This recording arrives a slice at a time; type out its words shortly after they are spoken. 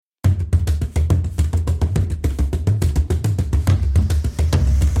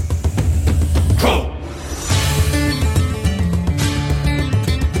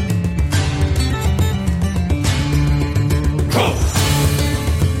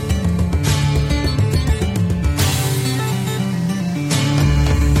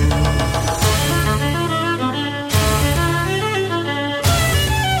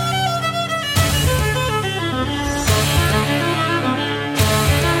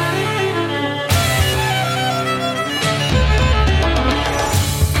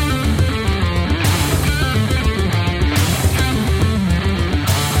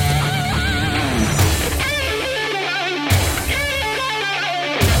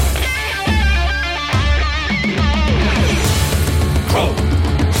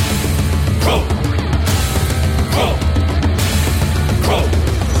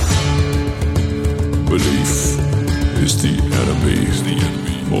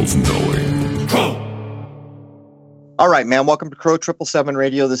of knowing. All right, man. Welcome to Crow 777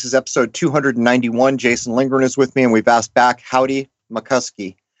 Radio. This is episode 291. Jason Lindgren is with me, and we've asked back Howdy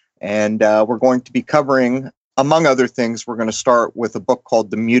McCuskey. And we're going to be covering, among other things, we're going to start with a book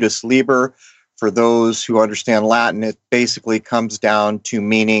called The Mutus Liber. For those who understand Latin, it basically comes down to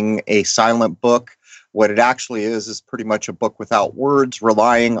meaning a silent book. What it actually is pretty much a book without words,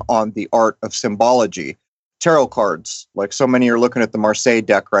 relying on the art of symbology. Tarot cards, like so many are looking at the Marseille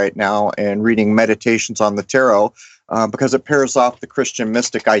deck right now and reading meditations on the tarot because it pairs off the Christian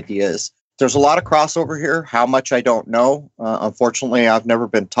mystic ideas. There's a lot of crossover here. How much I don't know. Unfortunately, I've never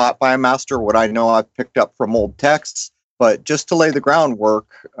been taught by a master. What I know, I've picked up from old texts. But just to lay the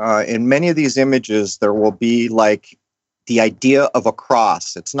groundwork, in many of these images, there will be like the idea of a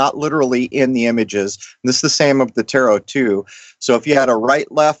cross. It's not literally in the images. This is the same of the tarot too. So if you had a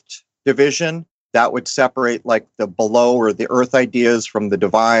right-left division, that would separate like the below or the earth ideas from the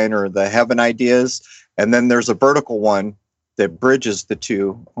divine or the heaven ideas. And then there's a vertical one that bridges the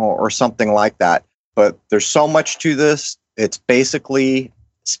two or something like that. But there's so much to this. It's basically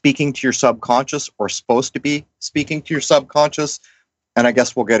speaking to your subconscious, or supposed to be speaking to your subconscious. And I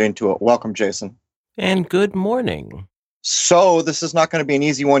guess we'll get into it. Welcome, Jason. And good morning. So this is not going to be an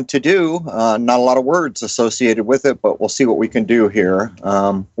easy one to do. Not a lot of words associated with it, but we'll see what we can do here.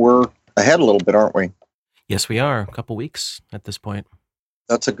 We're ahead a little bit, aren't we? Yes, we are. A couple weeks at this point.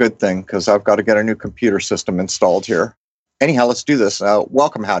 That's a good thing, because I've got to get a new computer system installed here. Anyhow, let's do this.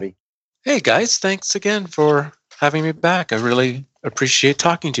 Welcome, Howdy. Hey, guys. Thanks again for having me back. I really appreciate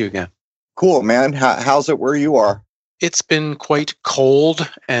talking to you again. Cool, man. How's it where you are? It's been quite cold,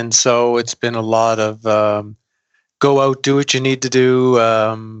 and so it's been a lot of go out, do what you need to do,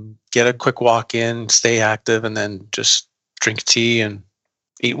 get a quick walk in, stay active, and then just drink tea and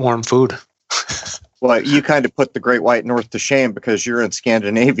eat warm food. Well, you kind of put the Great White North to shame because you're in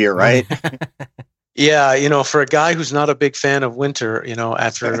Scandinavia, right? Yeah, for a guy who's not a big fan of winter,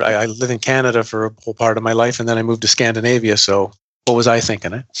 after I lived in Canada for a whole part of my life, and then I moved to Scandinavia, so what was I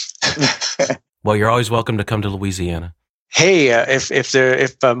thinking? Eh? Well, you're always welcome to come to Louisiana. Hey,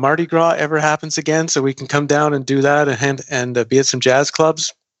 if Mardi Gras ever happens again, so we can come down and do that and be at some jazz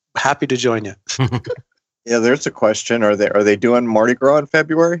clubs, happy to join you. Yeah, there's a question. Are they doing Mardi Gras in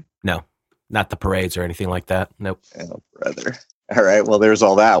February? No, not the parades or anything like that. Nope. Oh, brother. All right, well, there's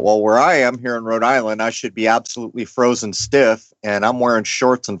all that. Well, where I am here in Rhode Island, I should be absolutely frozen stiff, and I'm wearing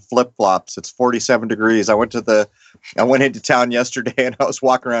shorts and flip-flops. It's 47 degrees. I went into town yesterday, and I was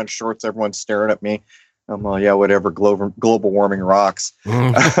walking around in shorts. Everyone's staring at me. I'm like, yeah, whatever, global warming rocks.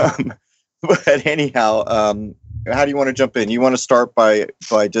 But anyhow, how do you want to jump in? You want to start by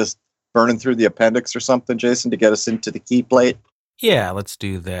just burning through the appendix or something, Jason, to get us into the key plate? Yeah, let's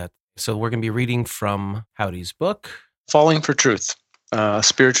do that. So we're going to be reading from Howdy's book, Falling for Truth,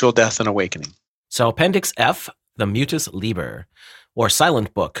 Spiritual Death and Awakening. So Appendix F, The Mutus Liber, or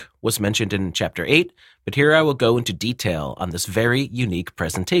Silent Book, was mentioned in Chapter 8, but here I will go into detail on this very unique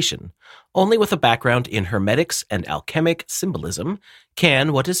presentation. Only with a background in hermetics and alchemic symbolism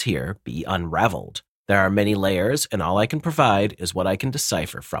can what is here be unraveled. There are many layers, and all I can provide is what I can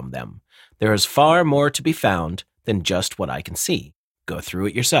decipher from them. There is far more to be found than just what I can see. Go through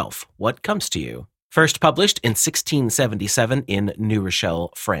it yourself. What comes to you? First published in 1677 in New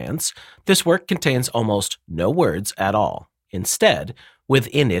Rochelle, France, this work contains almost no words at all. Instead,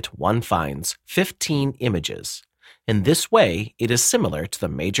 within it one finds 15 images. In this way, it is similar to the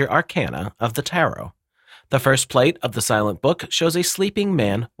major arcana of the tarot. The first plate of the Silent Book shows a sleeping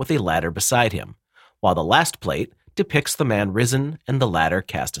man with a ladder beside him, while the last plate depicts the man risen and the ladder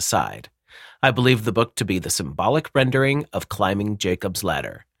cast aside. I believe the book to be the symbolic rendering of climbing Jacob's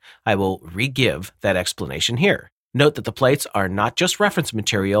ladder. I will re-give that explanation here. Note that the plates are not just reference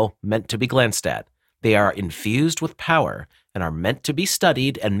material meant to be glanced at. They are infused with power and are meant to be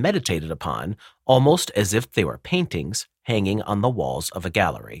studied and meditated upon, almost as if they were paintings hanging on the walls of a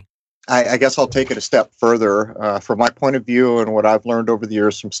gallery. I guess I'll take it a step further. From my point of view and what I've learned over the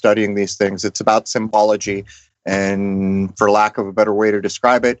years from studying these things, it's about symbology. And for lack of a better way to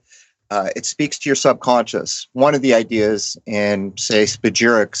describe it, it speaks to your subconscious. One of the ideas in, say,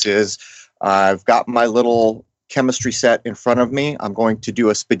 spagyrics is I've got my little chemistry set in front of me. I'm going to do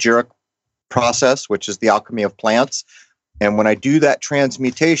a spagyric process, which is the alchemy of plants. And when I do that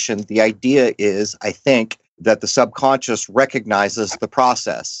transmutation, the idea is, I think, that the subconscious recognizes the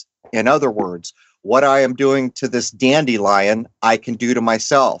process. In other words, what I am doing to this dandelion, I can do to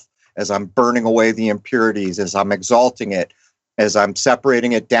myself as I'm burning away the impurities, as I'm exalting it, as I'm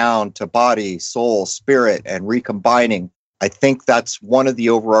separating it down to body, soul, spirit, and recombining. I think that's one of the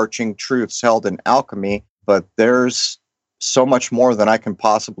overarching truths held in alchemy, but there's so much more than I can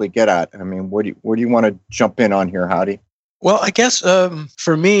possibly get at. I mean, where do you want to jump in on here, Howdy? Well, I guess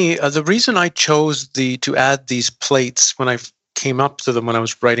for me, the reason I chose to add these plates when I came up to them when I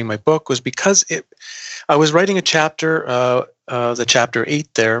was writing my book was because I was writing a chapter, the chapter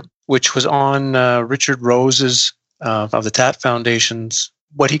 8 there, which was on Richard Rose's of the TAT Foundation's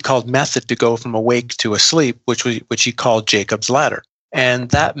what he called method to go from awake to asleep, which he called Jacob's Ladder. And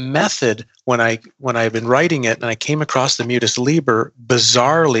that method, when I've been writing it and I came across the Mutus Liber,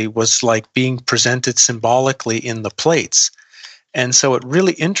 bizarrely was like being presented symbolically in the plates. And so it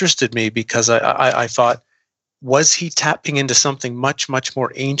really interested me because I thought, was he tapping into something much, much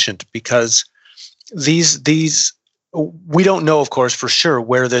more ancient? Because these we don't know, of course, for sure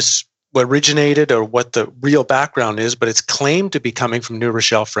where this originated or what the real background is, but it's claimed to be coming from New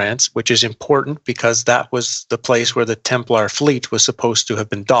Rochelle, France, which is important because that was the place where the Templar fleet was supposed to have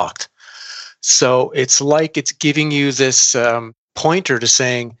been docked. So it's like it's giving you this pointer to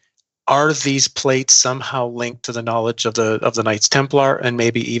saying, are these plates somehow linked to the knowledge of the Knights Templar and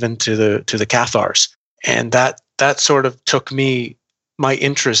maybe even to the Cathars? And that sort of took my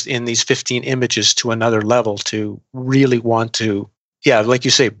interest in these 15 images to another level, to really want to, like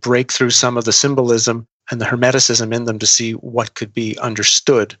you say, break through some of the symbolism and the hermeticism in them to see what could be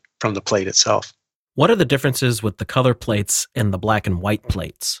understood from the plate itself. What are the differences with the color plates and the black and white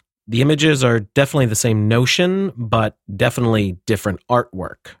plates? The images are definitely the same notion, but definitely different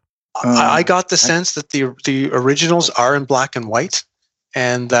artwork. I got the sense that the originals are in black and white,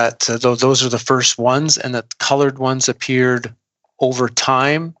 and that those are the first ones, and that colored ones appeared over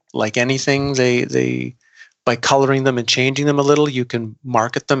time. Like anything, they by coloring them and changing them a little, you can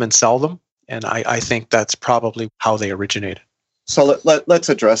market them and sell them. And I think that's probably how they originated. So let's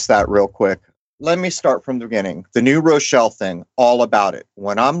address that real quick. Let me start from the beginning. The New Rochelle thing, all about it.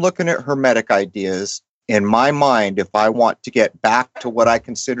 When I'm looking at Hermetic ideas, in my mind, if I want to get back to what I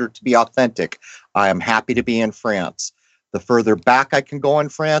consider to be authentic, I am happy to be in France. The further back I can go in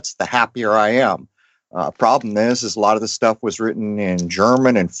France, the happier I am. Problem is a lot of the stuff was written in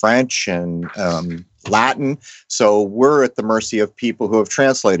German and French and Latin. So we're at the mercy of people who have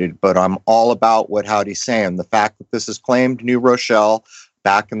translated, but I'm all about what Howdy's saying. The fact that this is claimed New Rochelle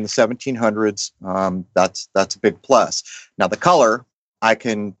back in the 1700s, that's a big plus. Now the color, I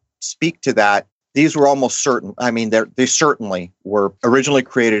can speak to that. These were almost certain. I mean, they certainly were originally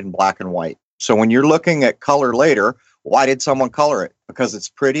created in black and white. So when you're looking at color later, why did someone color it? Because it's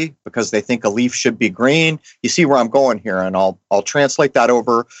pretty, because they think a leaf should be green. You see where I'm going here, and I'll translate that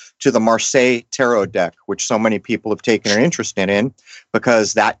over to the Marseille tarot deck, which so many people have taken an interest in,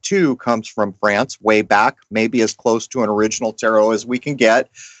 because that too comes from France way back, maybe as close to an original tarot as we can get,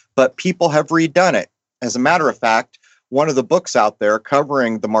 but people have redone it. As a matter of fact, one of the books out there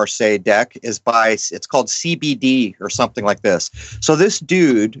covering the Marseille deck it's called CBD or something like this. So this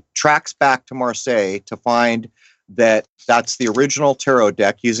dude tracks back to Marseille to find that's the original tarot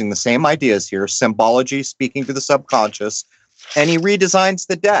deck using the same ideas here, symbology, speaking to the subconscious, and he redesigns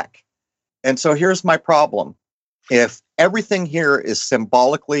the deck. And so here's my problem. If everything here is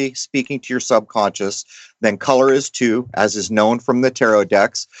symbolically speaking to your subconscious, then color is too, as is known from the tarot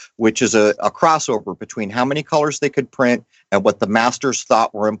decks, which is a crossover between how many colors they could print and what the masters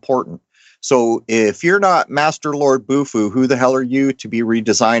thought were important. So if you're not Master Lord Bufu, who the hell are you to be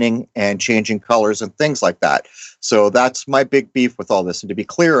redesigning and changing colors and things like that? So that's my big beef with all this. And to be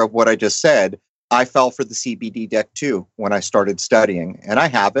clear of what I just said, I fell for the CBD deck too when I started studying. And I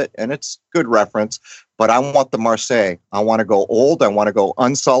have it, and it's good reference, but I want the Marseille. I want to go old. I want to go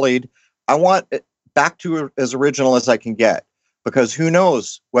unsullied. I want it back to as original as I can get, because who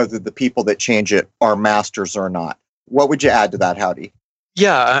knows whether the people that change it are masters or not. What would you add to that, Howdy?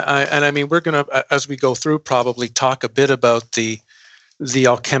 Yeah, and I mean, we're going to, as we go through, probably talk a bit about the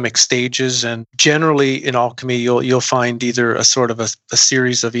alchemic stages. And generally in alchemy, you'll find either a sort of a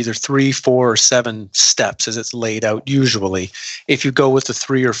series of either 3, 4, or 7 steps as it's laid out usually. If you go with the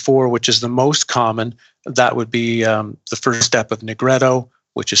 3 or 4, which is the most common, that would be the first step of Negretto,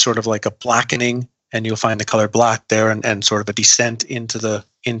 which is sort of like a blackening, and you'll find the color black there, and sort of a descent into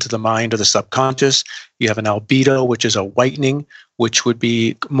the mind or the subconscious. You have an albedo, which is a whitening, which would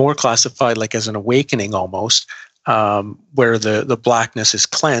be more classified like as an awakening almost, where the blackness is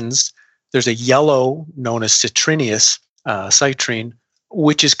cleansed. There's a yellow known as citrine,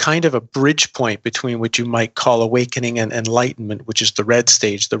 which is kind of a bridge point between what you might call awakening and enlightenment, which is the red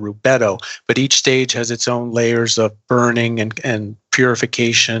stage, the rubetto. But each stage has its own layers of burning and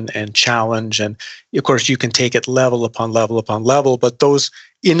purification and challenge. And of course, you can take it level upon level upon level, but those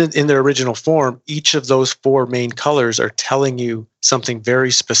in their original form, each of those 4 main colors are telling you something very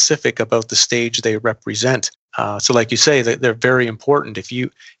specific about the stage they represent. So like you say, they're very important. If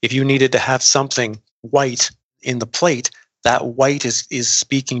you needed to have something white in the plate, that white is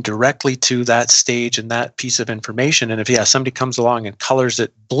speaking directly to that stage and that piece of information. And if somebody comes along and colors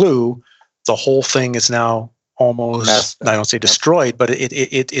it blue, the whole thing is now almost, I don't say destroyed, but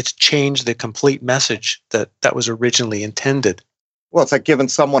it's changed the complete message that was originally intended. Well, it's like giving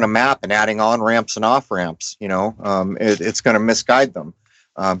someone a map and adding on ramps and off ramps. It's going to misguide them.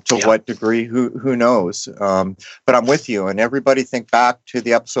 What degree? Who knows? But I'm with you. And everybody think back to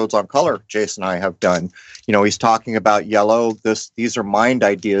the episodes on color Jason and I have done. He's talking about yellow. These are mind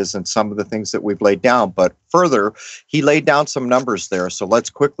ideas and some of the things that we've laid down. But further, he laid down some numbers there. So let's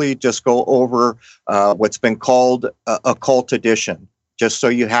quickly just go over what's been called occult addition, just so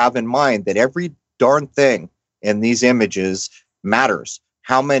you have in mind that every darn thing in these images matters.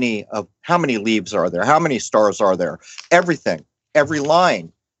 How many leaves are there? How many stars are there? Everything. Every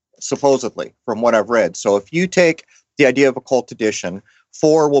line, supposedly, from what I've read. So if you take the idea of occult addition,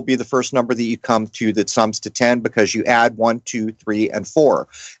 4 will be the first number that you come to that sums to 10 because you add 1, 2, 3, and 4.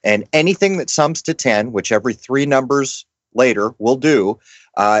 And anything that sums to 10, which every 3 numbers later will do,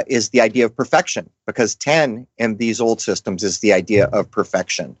 is the idea of perfection, because 10 in these old systems is the idea of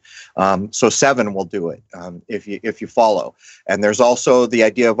perfection. So 7 will do it if you follow. And there's also the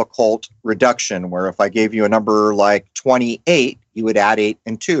idea of occult reduction, where if I gave you a number like 28, you would add 8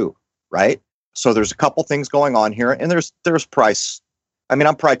 and 2, right? So there's a couple things going on here, and there's price. I mean,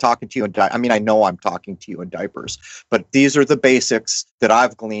 I'm probably talking to you I know I'm talking to you in diapers, but these are the basics that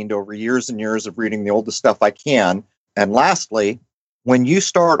I've gleaned over years and years of reading the oldest stuff I can. And lastly, when you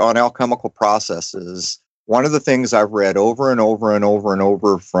start on alchemical processes, one of the things I've read over and over and over and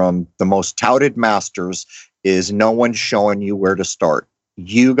over from the most touted masters is no one's showing you where to start.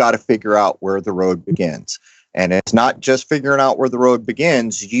 You got to figure out where the road begins. And it's not just figuring out where the road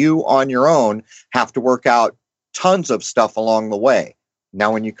begins. You on your own have to work out tons of stuff along the way.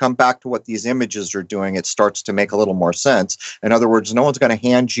 Now, when you come back to what these images are doing, it starts to make a little more sense. In other words, no one's going to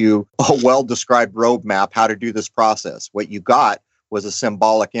hand you a well-described roadmap how to do this process. What you got was a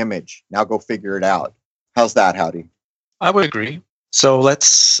symbolic image. Now go figure it out. How's that, Howdy? I would agree. So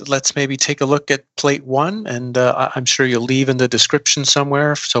let's maybe take a look at plate 1, and I'm sure you'll leave in the description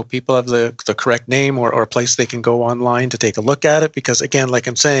somewhere so people have the correct name or a place they can go online to take a look at it. Because again, like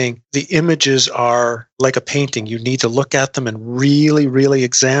I'm saying, the images are like a painting. You need to look at them and really, really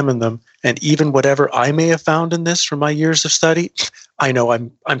examine them. And even whatever I may have found in this from my years of study, I know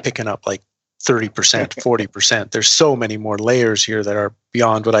I'm picking up like 30%, 40%. There's so many more layers here that are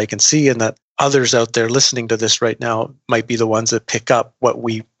beyond what I can see, and that others out there listening to this right now might be the ones that pick up what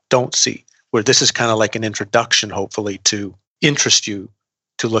we don't see, where this is kind of like an introduction, hopefully, to interest you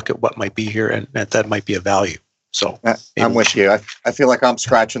to look at what might be here, and that might be of value. So I'm with you. I feel like I'm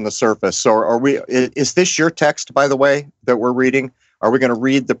scratching the surface. So is this your text, by the way, that we're reading? Are we going to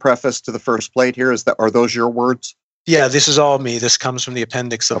read the preface to the first plate here? Are those your words? Yeah, this is all me. This comes from the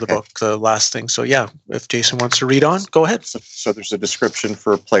appendix of the book, the last thing. So yeah, if Jason wants to read on, go ahead. So there's a description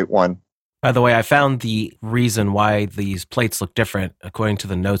for plate 1. By the way, I found the reason why these plates look different according to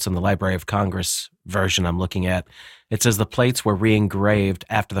the notes on the Library of Congress version I'm looking at. It says the plates were re-engraved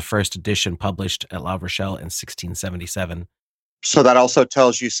after the first edition published at La Rochelle in 1677. So that also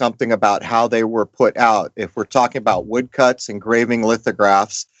tells you something about how they were put out. If we're talking about woodcuts, engraving,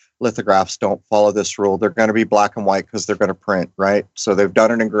 lithographs don't follow this rule. They're going to be black and white because they're going to print, right? So they've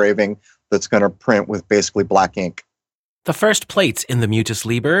done an engraving that's going to print with basically black ink. The first plate in the Mutus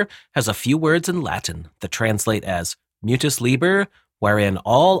Liber has a few words in Latin that translate as Mutus Liber, wherein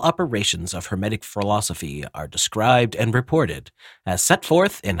all operations of Hermetic philosophy are described and reported, as set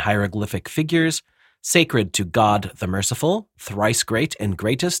forth in hieroglyphic figures, sacred to God the Merciful, thrice great and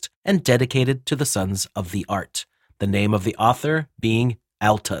greatest, and dedicated to the sons of the art, the name of the author being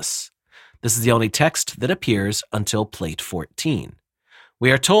Altus. This is the only text that appears until plate 14.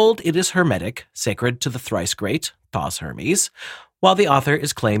 We are told it is Hermetic, sacred to the thrice great, Tos Hermes, while the author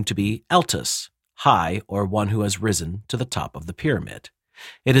is claimed to be Altus, high or one who has risen to the top of the pyramid.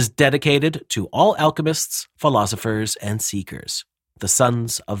 It is dedicated to all alchemists, philosophers, and seekers, the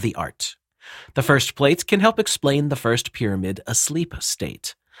sons of the art. The first plate can help explain the first pyramid asleep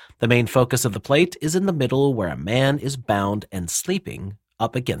state. The main focus of the plate is in the middle where a man is bound and sleeping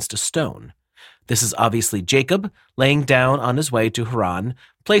up against a stone. This is obviously Jacob laying down on his way to Haran,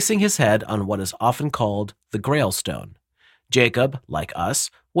 placing his head on what is often called the Grail Stone. Jacob, like us,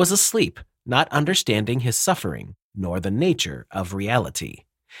 was asleep, not understanding his suffering, nor the nature of reality.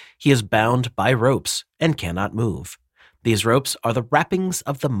 He is bound by ropes and cannot move. These ropes are the wrappings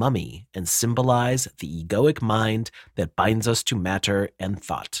of the mummy and symbolize the egoic mind that binds us to matter and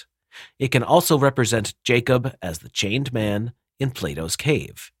thought. It can also represent Jacob as the chained man in Plato's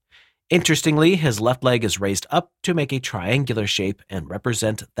cave. Interestingly, his left leg is raised up to make a triangular shape and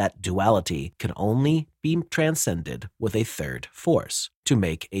represent that duality can only be transcended with a third force to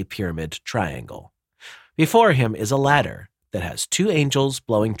make a pyramid triangle. Before him is a ladder that has two angels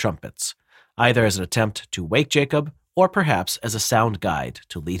blowing trumpets, either as an attempt to wake Jacob or perhaps as a sound guide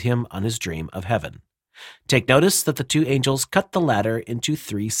to lead him on his dream of heaven. Take notice that the two angels cut the ladder into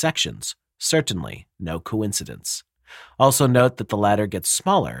 3 sections. Certainly no coincidence. Also note that the ladder gets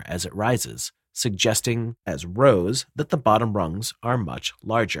smaller as it rises, suggesting as rows that the bottom rungs are much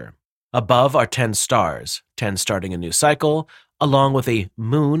larger. Above are 10 stars, 10 starting a new cycle, along with a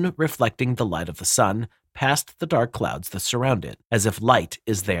moon reflecting the light of the sun past the dark clouds that surround it, as if light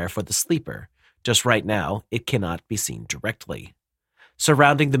is there for the sleeper. Just right now, it cannot be seen directly.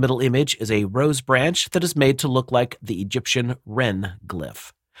 Surrounding the middle image is a rose branch that is made to look like the Egyptian wren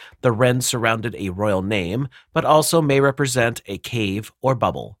glyph. The wren surrounded a royal name, but also may represent a cave or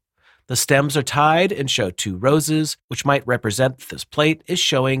bubble. The stems are tied and show 2 roses, which might represent this plate is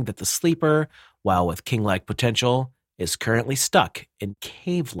showing that the sleeper, while with king-like potential, is currently stuck in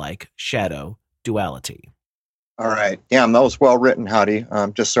cave-like shadow duality. All right. Damn, that was well written, Howdy.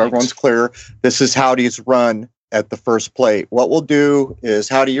 Just so everyone's clear, this is Howdy's run at the first plate. What we'll do is,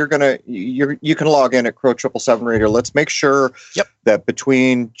 Howdy, you can log in at Crow 777 Radio. Let's make sure that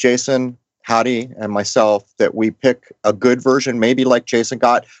between Jason, Howdy, and myself that we pick a good version, maybe like Jason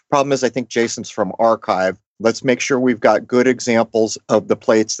got. Problem is, I think Jason's from Archive. Let's make sure we've got good examples of the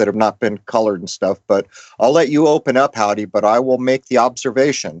plates that have not been colored and stuff. But I'll let you open up, Howdy, but I will make the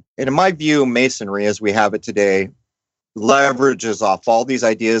observation. And in my view, Masonry, as we have it today, leverages off all these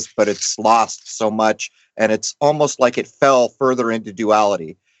ideas, but it's lost so much. And it's almost like it fell further into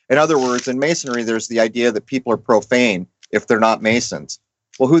duality. In other words, in Masonry, there's the idea that people are profane if they're not Masons.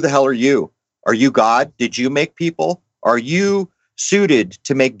 Well, who the hell are you? Are you God? Did you make people? Are you suited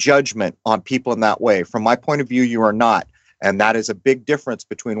to make judgment on people in that way? From my point of view, you are not. And that is a big difference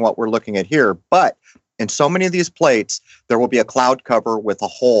between what we're looking at here. But in so many of these plates, there will be a cloud cover with a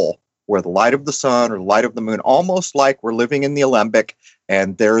hole where the light of the sun or the light of the moon, almost like we're living in the alembic,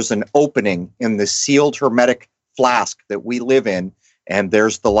 and there's an opening in the sealed hermetic flask that we live in, and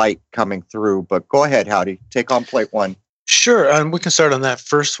there's the light coming through. But go ahead, Howdy, take on plate 1. Sure, and we can start on that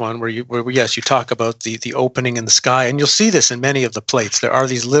first one where you talk about the opening in the sky, and you'll see this in many of the plates. There are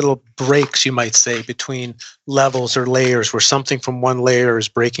these little breaks, you might say, between levels or layers where something from one layer is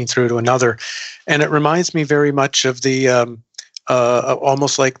breaking through to another, and it reminds me very much of the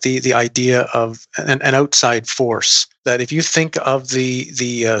almost like the idea of an outside force. That if you think of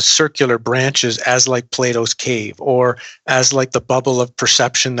the circular branches as like Plato's cave or as like the bubble of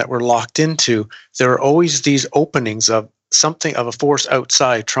perception that we're locked into, there are always these openings of something of a force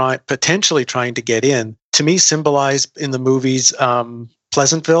outside potentially trying to get in. To me, symbolized in the movies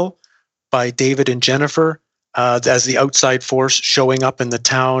Pleasantville by David and Jennifer as the outside force showing up in the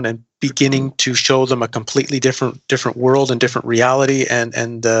town and beginning to show them a completely different world and different reality,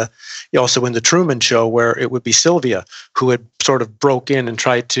 and also in the Truman Show where it would be Sylvia who had sort of broke in and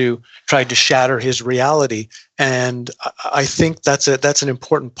tried to shatter his reality. And I think that's an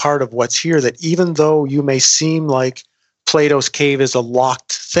important part of what's here. That even though you may seem like Plato's cave is a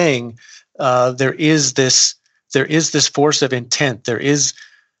locked thing, there is this force of intent. There is,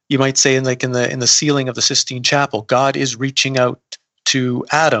 you might say, in the ceiling of the Sistine Chapel, God is reaching out to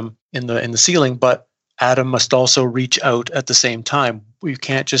Adam in the ceiling, but Adam must also reach out at the same time. You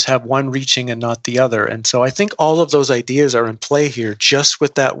can't just have one reaching and not the other. And so I think all of those ideas are in play here, just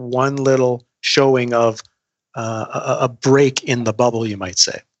with that one little showing of a break in the bubble, you might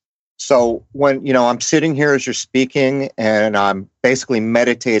say. So when, I'm sitting here as you're speaking and I'm basically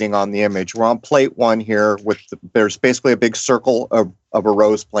meditating on the image, we're on plate 1 here there's basically a big circle of a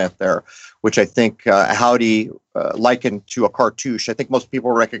rose plant there, which I think Howdy likened to a cartouche. I think most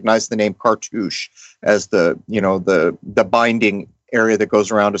people recognize the name cartouche as the binding area that goes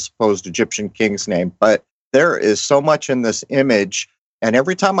around a supposed Egyptian king's name. But there is so much in this image. And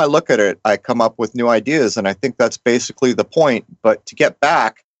every time I look at it, I come up with new ideas. And I think that's basically the point. But to get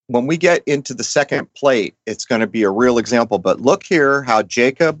back, when we get into the second plate, it's going to be a real example. But look here how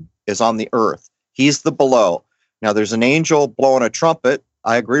Jacob is on the earth. He's the below. Now, there's an angel blowing a trumpet.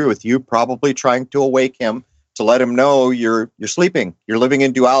 I agree with you, probably trying to awake him to let him know you're sleeping. You're living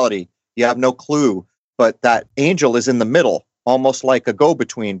in duality. You have no clue. But that angel is in the middle, almost like a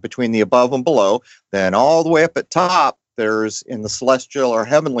go-between between the above and below. Then all the way up at top, there's in the celestial or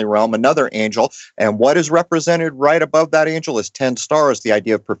heavenly realm another angel, and what is represented right above that angel is 10 stars, the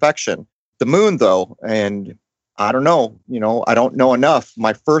idea of perfection. The moon, though, and I don't know. I don't know enough.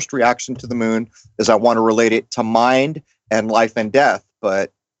 My first reaction to the moon is I want to relate it to mind and life and death.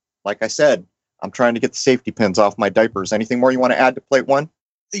 But like I said, I'm trying to get the safety pins off my diapers. Anything more you want to add to plate 1?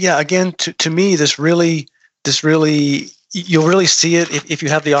 Yeah, again, to me, this really, you'll really see it if you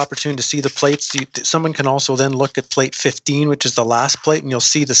have the opportunity to see the plates. Someone can also then look at plate 15, which is the last plate, and you'll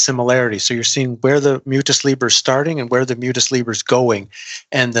see the similarity. So you're seeing where the Mutus Liber is starting and where the Mutus Liber is going.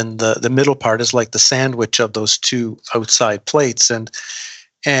 And then the middle part is like the sandwich of those two outside plates. And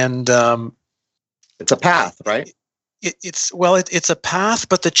it's a path, right? It's a path,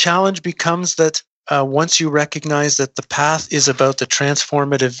 but the challenge becomes that once you recognize that the path is about the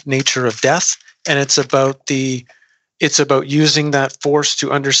transformative nature of death, and it's about using that force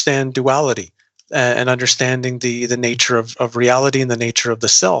to understand duality and understanding the nature of reality and the nature of the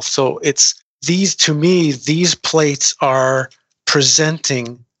self. So to me, these plates are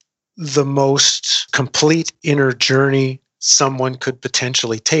presenting the most complete inner journey someone could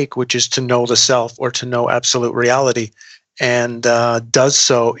potentially take, which is to know the self or to know absolute reality, and does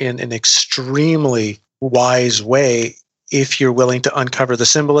so in an extremely wise way if you're willing to uncover the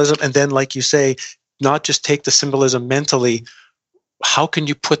symbolism. And then, like you say, not just take the symbolism mentally, how can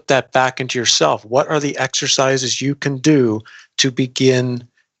you put that back into yourself? What are the exercises you can do to begin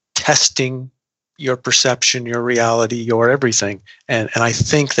testing your perception, your reality, your everything? And I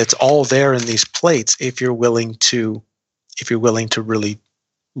think that's all there in these plates if you're willing to really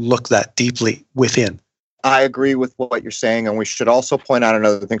look that deeply within. I agree with what you're saying, and we should also point out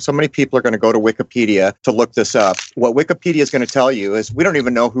another thing. So many people are going to go to Wikipedia to look this up. What Wikipedia is going to tell you is we don't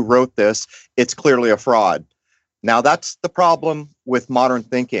even know who wrote this. It's clearly a fraud. Now, that's the problem with modern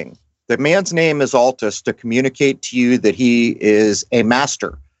thinking. The man's name is Altus to communicate to you that he is a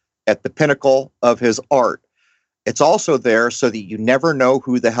master at the pinnacle of his art. It's also there so that you never know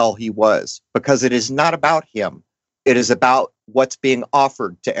who the hell he was, because it is not about him. It is about what's being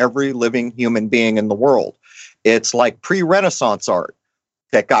offered to every living human being in the world. It's like pre-Renaissance art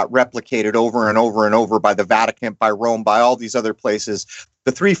that got replicated over and over and over by the Vatican, by Rome, by all these other places.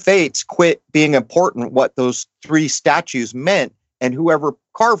 The three fates quit being important what those three statues meant, and whoever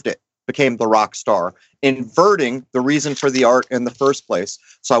carved it became the rock star, inverting the reason for the art in the first place.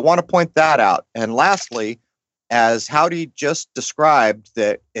 So I want to point that out. And lastly, as Howdy just described,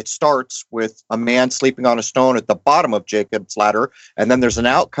 that it starts with a man sleeping on a stone at the bottom of Jacob's ladder, and then there's an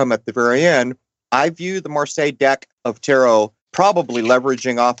outcome at the very end. I view the Marseille deck of tarot probably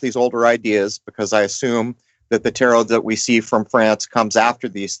leveraging off these older ideas, because I assume that the tarot that we see from France comes after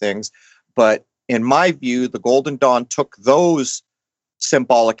these things. But in my view, the Golden Dawn took those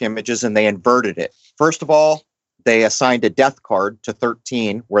symbolic images and they inverted it. First of all, they assigned a death card to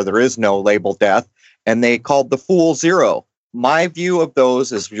 13 where there is no label death, and they called the Fool 0. My view of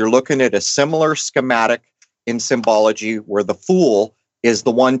those is you're looking at a similar schematic in symbology where the Fool is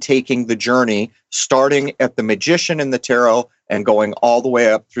the one taking the journey, starting at the Magician in the tarot and going all the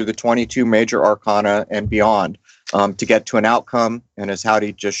way up through the 22 major arcana and beyond to get to an outcome. And as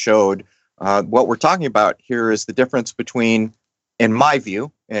Howdy just showed, what we're talking about here is the difference between, in my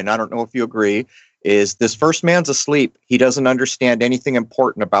view, and I don't know if you agree, is this first man's asleep. He doesn't understand anything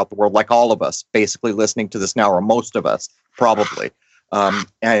important about the world, like all of us basically listening to this now, or most of us probably.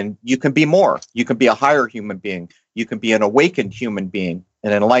 And you can be more. You can be a higher human being. You can be an awakened human being,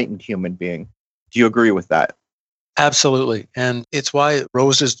 an enlightened human being. Do you agree with that? Absolutely. And it's why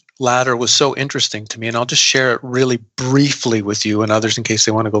Rose's ladder was so interesting to me. And I'll just share it really briefly with you and others in case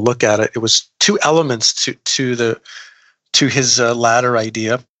they want to go look at it. It was two elements to his ladder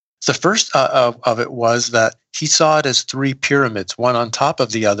idea. The first of it was that he saw it as three pyramids, one on top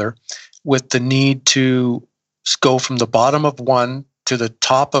of the other, with the need to go from the bottom of one to the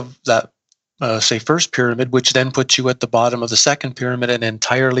top of that, say, first pyramid, which then puts you at the bottom of the second pyramid, an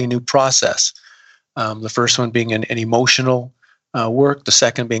entirely new process. The first one being an emotional work, the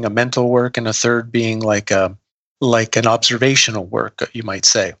second being a mental work, and the third being like an observational work, you might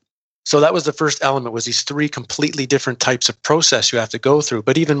say. So that was the first element, was these three completely different types of process you have to go through.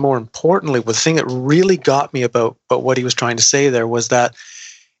 But even more importantly, the thing that really got me about what he was trying to say there was that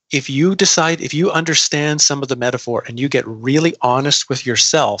if you understand some of the metaphor and you get really honest with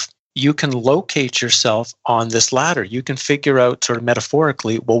yourself, you can locate yourself on this ladder. You can figure out sort of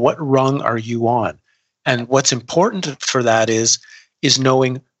metaphorically, well, what rung are you on? And what's important for that is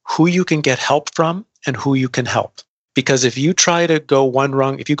knowing who you can get help from and who you can help. Because if you try to go one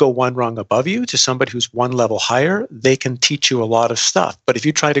rung above you to somebody who's one level higher, they can teach you a lot of stuff. But if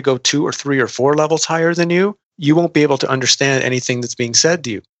you try to go 2 or 3 or 4 levels higher than you, you won't be able to understand anything that's being said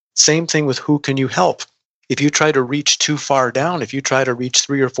to you. Same thing with who can you help. If you try to reach too far down, if you try to reach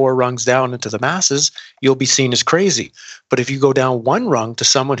 3 or 4 rungs down into the masses, you'll be seen as crazy. But if you go down one rung to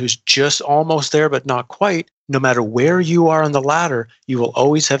someone who's just almost there but not quite, no matter where you are on the ladder, you will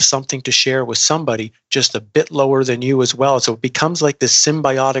always have something to share with somebody just a bit lower than you as well. So it becomes like this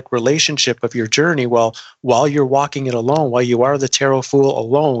symbiotic relationship of your journey. Well, while you're walking it alone, while you are the tarot fool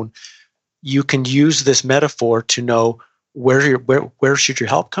alone, you can use this metaphor to know where should your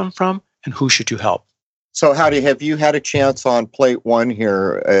help come from and who should you help. So, Howdy, have you had a chance on plate 1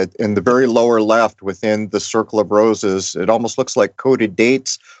 here in the very lower left within the circle of roses? It almost looks like coded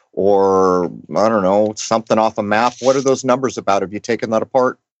dates or, I don't know, something off a map. What are those numbers about? Have you taken that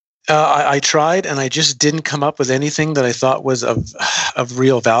apart? I tried, and I just didn't come up with anything that I thought was of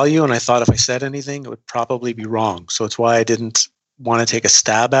real value. And I thought if I said anything, it would probably be wrong. So it's why I didn't want to take a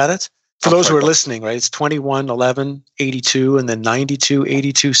stab at it. For those who are listening, right, it's 21, 11, 82, and then 92,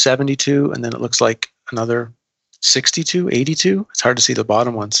 82, 72, and then it looks like another 62, 82. It's hard to see the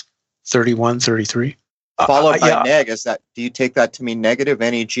bottom ones. 31, 33. Followed by neg. Do you take that to mean negative,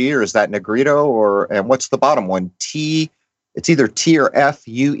 NEG, or is that negrito? And what's the bottom one? T. It's either T or F,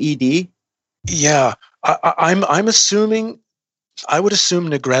 UED. Yeah, I'm assuming. I would assume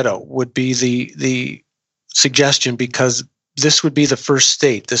negretto would be the suggestion, because this would be the first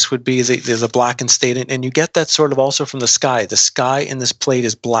state. This would be the blackened state. And you get that sort of also from the sky. The sky in this plate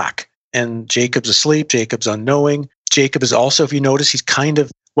is black. And Jacob's asleep. Jacob's unknowing. Jacob is also, if you notice, he's kind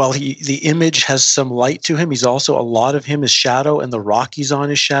of, while the image has some light to him, he's also, a lot of him is shadow, and the rock he's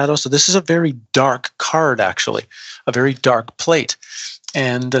on is shadow. So this is a very dark card, actually, a very dark plate.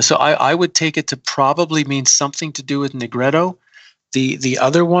 And so I would take it to probably mean something to do with negretto. The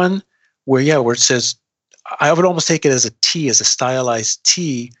other one, where it says, I would almost take it as a T, as a stylized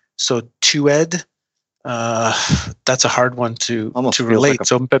T. So tued, that's a hard one to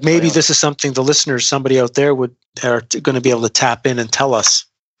relate. Like but maybe this is something the listeners, somebody out there are going to be able to tap in and tell us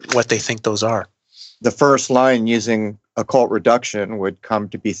what they think those are. The first line using occult reduction would come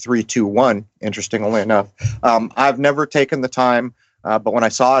to be 321. Interestingly enough, I've never taken the time, but when I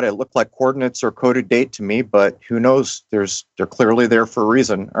saw it, it looked like coordinates or coded date to me. But who knows? They're clearly there for a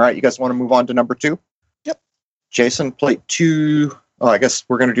reason. All right, you guys want to move on to number 2? Jason, plate 2. Oh, I guess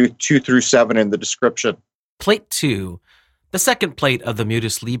we're going to do 2 through 7 in the description. Plate 2. The second plate of the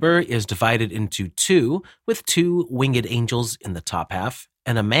Mutus Liber is divided into 2, with 2 winged angels in the top half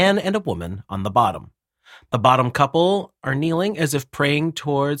and a man and a woman on the bottom. The bottom couple are kneeling as if praying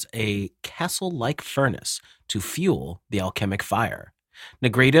towards a castle-like furnace to fuel the alchemic fire.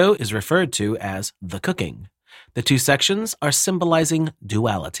 Negredo is referred to as the cooking. The 2 sections are symbolizing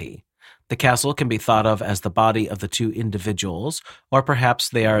duality. The castle can be thought of as the body of the 2 individuals, or perhaps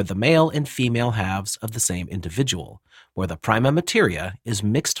they are the male and female halves of the same individual, where the prima materia is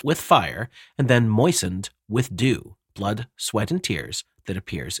mixed with fire and then moistened with dew, blood, sweat, and tears that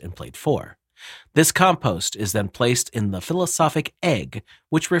appears in plate 4. This compost is then placed in the philosophic egg,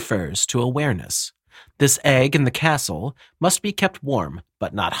 which refers to awareness. This egg in the castle must be kept warm,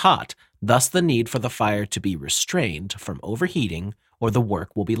 but not hot, thus the need for the fire to be restrained from overheating, or the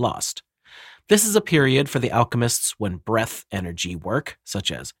work will be lost. This is a period for the alchemists when breath energy work,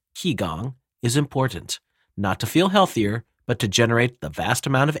 such as Qigong, is important, not to feel healthier, but to generate the vast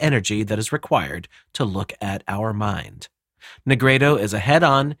amount of energy that is required to look at our mind. Negredo is a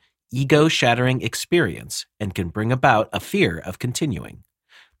head-on, ego-shattering experience and can bring about a fear of continuing.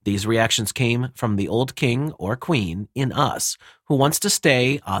 These reactions came from the old king or queen in us who wants to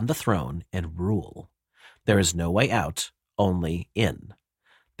stay on the throne and rule. There is no way out, only in.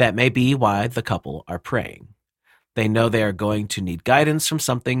 That may be why the couple are praying. They know they are going to need guidance from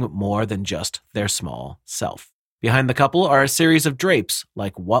something more than just their small self. Behind the couple are a series of drapes,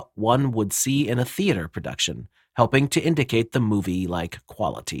 like what one would see in a theater production, helping to indicate the movie-like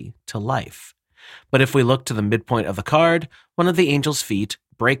quality to life. But if we look to the midpoint of the card, one of the angel's feet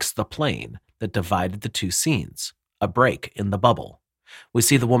breaks the plane that divided the 2 scenes, a break in the bubble. We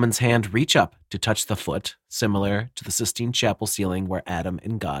see the woman's hand reach up to touch the foot, similar to the Sistine Chapel ceiling where Adam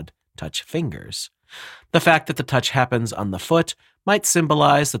and God touch fingers. The fact that the touch happens on the foot might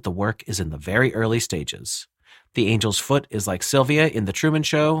symbolize that the work is in the very early stages. The angel's foot is like Sylvia in The Truman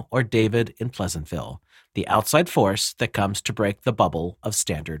Show or David in Pleasantville, the outside force that comes to break the bubble of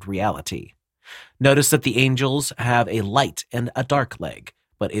standard reality. Notice that the angels have a light and a dark leg,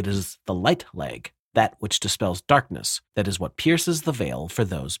 but it is the light leg, that which dispels darkness, that is what pierces the veil for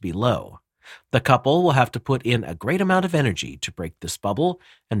those below. The couple will have to put in a great amount of energy to break this bubble,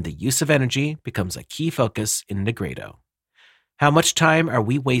 and the use of energy becomes a key focus in Negredo. How much time are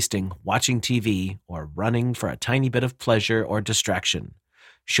we wasting watching TV or running for a tiny bit of pleasure or distraction?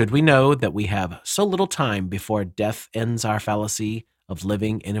 Should we know that we have so little time before death ends our fallacy of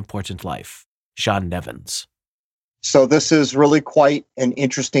living an important life? Sean Nevins. So this is really quite an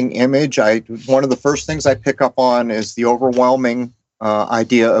interesting image. One of the first things I pick up on is the overwhelming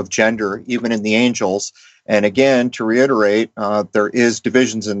idea of gender, even in the angels. And again, to reiterate, there is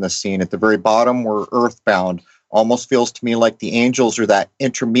divisions in this scene. At the very bottom, we're earthbound. Almost feels to me like the angels are that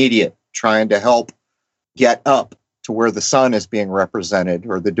intermediate, trying to help get up to where the sun is being represented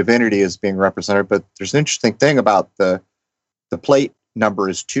or the divinity is being represented. But there's an interesting thing about the plate number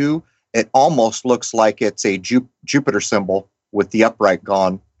is 2. It almost looks like it's a Jupiter symbol with the upright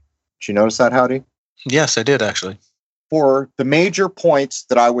gone. Did you notice that, Howdy? Yes, I did, actually. For the major points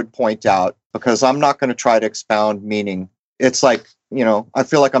that I would point out, because I'm not going to try to expound meaning, it's like, I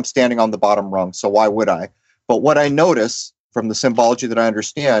feel like I'm standing on the bottom rung, so why would I? But what I notice from the symbology that I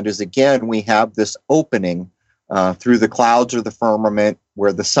understand is, again, we have this opening through the clouds or the firmament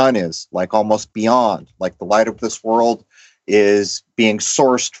where the sun is, like almost beyond, like the light of this world is being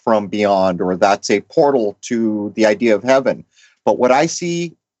sourced from beyond, or that's a portal to the idea of heaven. But what I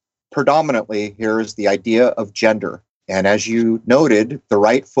see predominantly here is the idea of gender. And as you noted, the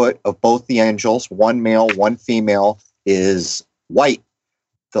right foot of both the angels, one male, one female, is white.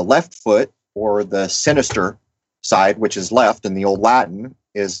 The left foot, or the sinister side, which is left in the Old Latin,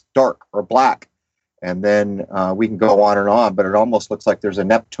 is dark or black. And then we can go on and on, but it almost looks like there's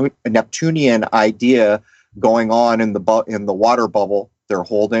a Neptunian idea going on in the water bubble they're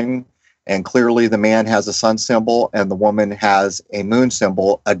holding. And clearly the man has a sun symbol and the woman has a moon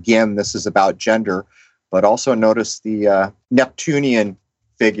symbol. Again, this is about gender. But also notice the Neptunian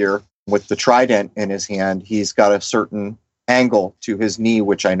figure with the trident in his hand. He's got a certain angle to his knee,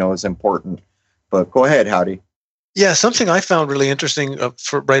 which I know is important. But go ahead, Howdy. Yeah, something I found really interesting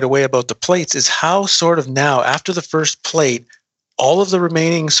for right away about the plates is how sort of now, after the first plate, all of the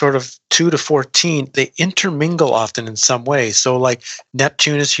remaining sort of 2 to 14, they intermingle often in some way. So like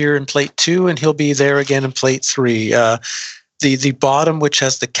Neptune is here in plate 2, and he'll be there again in plate 3. The bottom, which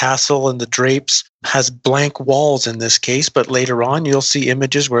has the castle and the drapes, has blank walls in this case, but later on you'll see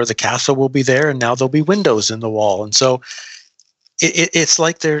images where the castle will be there and now there'll be windows in the wall. And so it's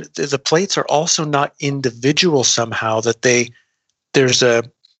like the plates are also not individual somehow, that there's a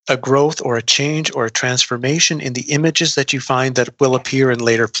growth or a change or a transformation in the images that you find that will appear in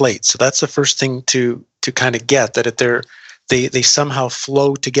later plates. So that's the first thing to kind of get, that they somehow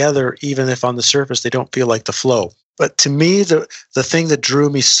flow together, even if on the surface they don't feel like the flow. But to me, the thing that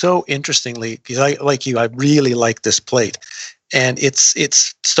drew me so interestingly, because I really like this plate, and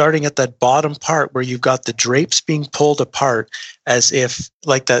it's starting at that bottom part where you've got the drapes being pulled apart, as if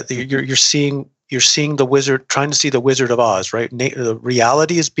like that you're seeing the wizard, trying to see the Wizard of Oz, right? The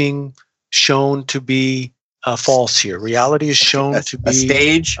reality is being shown to be false here. Reality is shown to be a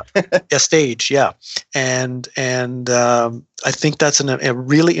stage. A stage, yeah. And I think that's a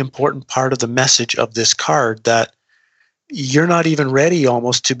really important part of the message of this card, that you're not even ready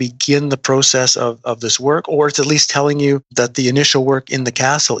almost to begin the process of this work, or it's at least telling you that the initial work in the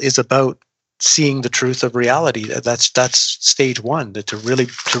castle is about seeing the truth of reality. That's stage 1, to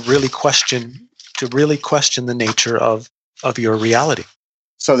really question the nature of your reality.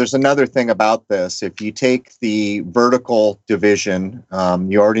 So there's another thing about this. If you take the vertical division,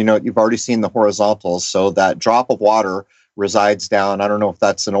 you've already seen the horizontals. So that drop of water resides down. I don't know if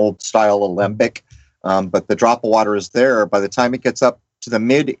that's an old style alembic, but the drop of water is there. By the time it gets up to the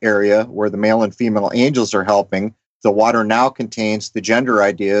mid area where the male and female angels are helping, the water now contains the gender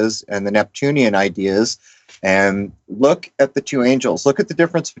ideas and the Neptunian ideas. And look at the 2 angels. Look at the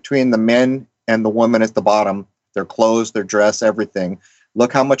difference between the men and the women at the bottom. Their clothes, their dress, everything.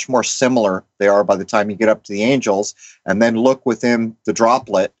 Look how much more similar they are by the time you get up to the angels. And then look within the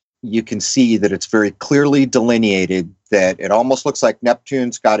droplet. You can see that it's very clearly delineated, that it almost looks like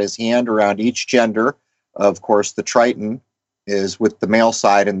Neptune's got his hand around each gender. Of course, the Triton is with the male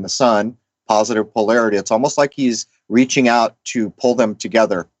side and the sun, positive polarity. It's almost like he's reaching out to pull them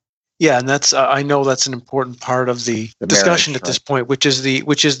together. Yeah, and that's I know that's an important part of the discussion marriage, at this point, which is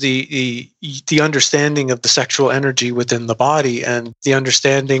the understanding of the sexual energy within the body, and the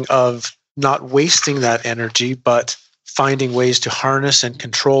understanding of not wasting that energy, but finding ways to harness and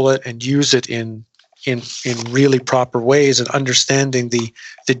control it and use it in really proper ways, and understanding the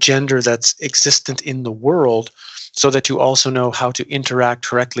gender that's existent in the world, so that you also know how to interact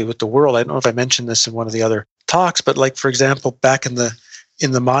correctly with the world. I don't know if I mentioned this in one of the other talks, but like, for example, back in the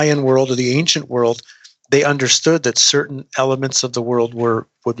Mayan world or the ancient world, they understood that certain elements of the world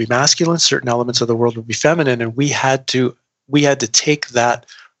would be masculine, certain elements of the world would be feminine, and we had to take that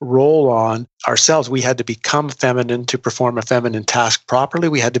role on ourselves. We had to become feminine to perform a feminine task properly.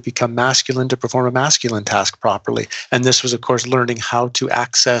 We had to become masculine to perform a masculine task properly. And this was, of course, learning how to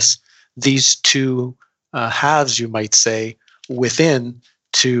access these two halves, you might say, within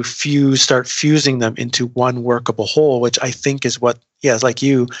to start fusing them into one workable whole, which I think is what, like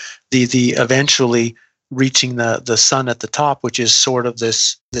you, the eventually reaching the sun at the top, which is sort of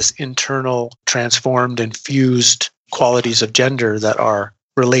this internal transformed and fused qualities of gender that are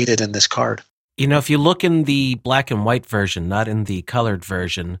related in this card. If you look in the black and white version, not in the colored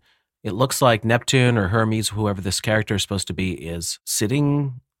version, it looks like Neptune or Hermes, whoever this character is supposed to be, is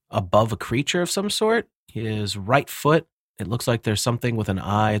sitting above a creature of some sort. His right foot, it looks like there's something with an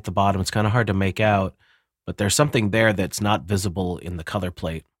eye at the bottom. It's kind of hard to make out, but there's something there that's not visible in the color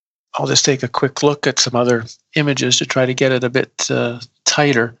plate. I'll just take a quick look at some other images to try to get it a bit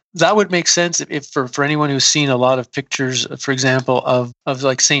tighter. That would make sense if for anyone who's seen a lot of pictures, for example, of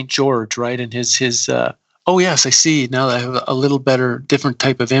like St. George, right? And his oh yes, I see. Now I have a little better, different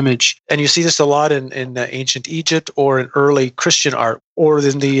type of image. And you see this a lot in ancient Egypt or in early Christian art, or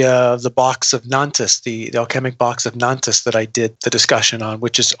in the box of Nantes, the alchemic box of Nantes that I did the discussion on,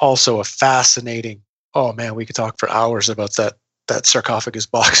 which is also a fascinating, oh man, we could talk for hours about that sarcophagus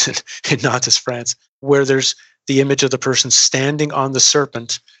box in Nantes, France, where there's the image of the person standing on the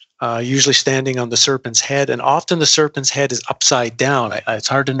serpent, usually standing on the serpent's head, and often the serpent's head is upside down. It's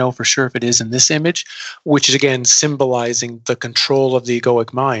hard to know for sure if it is in this image, which is again symbolizing the control of the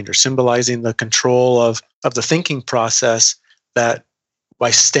egoic mind, or symbolizing the control of the thinking process, that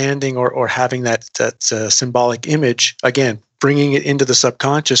by standing or having that symbolic image, again, bringing it into the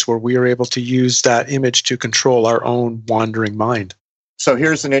subconscious where we are able to use that image to control our own wandering mind. So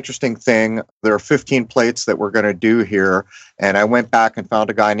here's an interesting thing. There are 15 plates that we're going to do here. And I went back and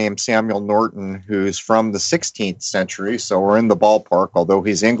found a guy named Samuel Norton, who's from the 16th century. So we're in the ballpark, although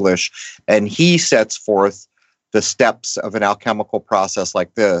he's English. And he sets forth the steps of an alchemical process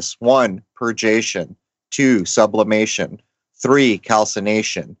like this. 1, purgation. 2, sublimation. 3,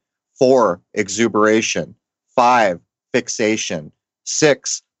 calcination. 4, exuberation. 5, fixation.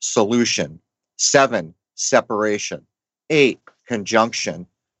 6, solution. 7, separation. 8, conjunction.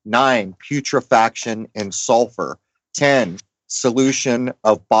 9, putrefaction in sulfur. 10, solution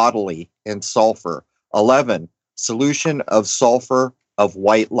of bodily in sulfur. 11, solution of sulfur of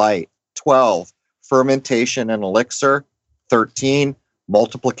white light. 12, fermentation in elixir. 13,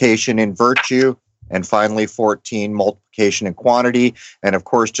 multiplication in virtue. And finally, 14, multiplication in quantity. And of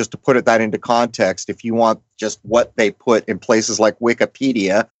course, just to put that into context, if you want just what they put in places like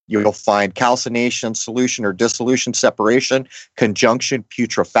Wikipedia, you'll find calcination, solution or dissolution, separation, conjunction,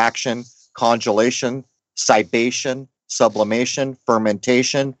 putrefaction, congelation, cibation, sublimation,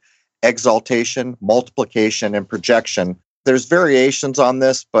 fermentation, exaltation, multiplication, and projection. There's variations on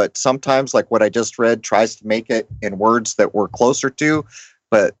this, but sometimes, like what I just read, tries to make it in words that we're closer to.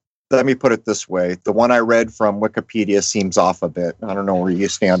 But let me put it this way. The one I read from Wikipedia seems off a bit. I don't know where you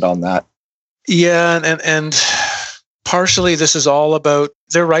stand on that. Yeah, and partially this is all about,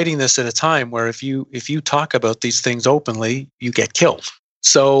 they're writing this at a time where if you talk about these things openly, you get killed.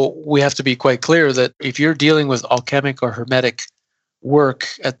 So we have to be quite clear that if you're dealing with alchemic or hermetic work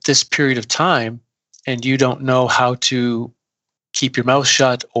at this period of time, and you don't know how to keep your mouth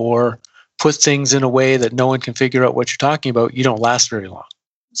shut or put things in a way that no one can figure out what you're talking about, you don't last very long.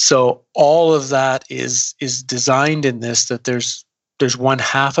 So all of that is designed in this, that there's one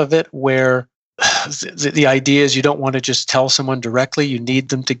half of it where the idea is you don't want to just tell someone directly. You need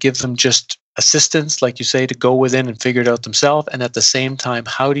them to give them just assistance, like you say, to go within and figure it out themselves. And at the same time,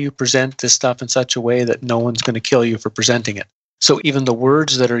 how do you present this stuff in such a way that no one's going to kill you for presenting it? So even the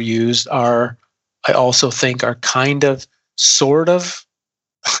words that are used are, I also think, are kind of, sort of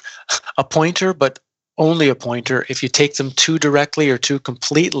a pointer, but only a pointer. If you take them too directly or too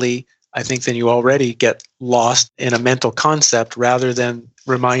completely, I think then you already get lost in a mental concept rather than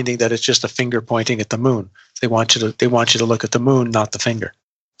reminding that it's just a finger pointing at the moon. They want you to look at the moon, not the finger.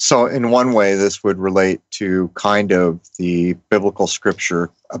 So in one way, this would relate to kind of the biblical scripture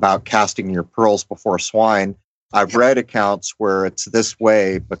about casting your pearls before swine. I've read accounts where it's this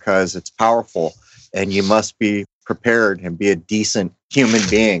way because it's powerful and you must be prepared and be a decent human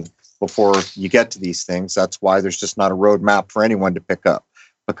being before you get to these things. That's why there's just not a roadmap for anyone to pick up,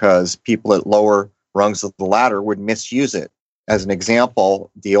 because people at lower rungs of the ladder would misuse it. As an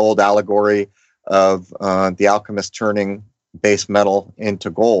example, the old allegory of the alchemist turning base metal into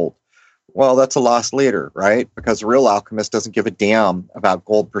gold. Well, that's a lost leader, right? Because a real alchemist doesn't give a damn about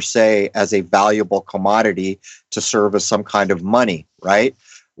gold per se as a valuable commodity to serve as some kind of money, right?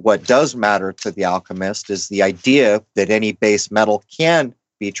 What does matter to the alchemist is the idea that any base metal can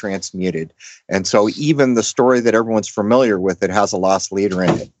be transmuted. And so even the story that everyone's familiar with, it has a lost leader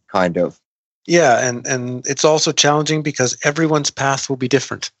in it, kind of. Yeah, and it's also challenging because everyone's path will be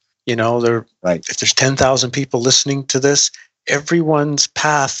different. Right. If there's 10,000 people listening to this, everyone's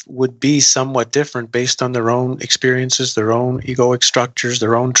path would be somewhat different based on their own experiences, their own egoic structures,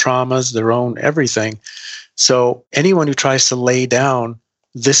 their own traumas, their own everything. So anyone who tries to lay down,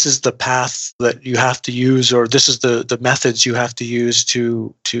 this is the path that you have to use, or this is the methods you have to use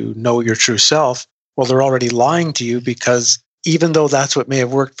to know your true self, well, they're already lying to you, because even though that's what may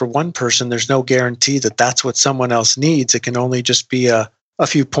have worked for one person, there's no guarantee that that's what someone else needs. It can only just be a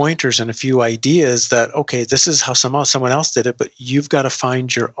few pointers and a few ideas that, okay, this is how someone else did it, but you've got to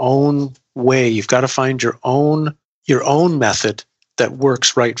find your own way. You've got to find your own method that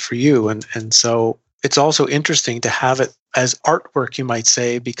works right for you. And so it's also interesting to have it as artwork, you might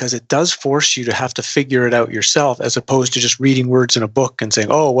say, because it does force you to have to figure it out yourself, as opposed to just reading words in a book and saying,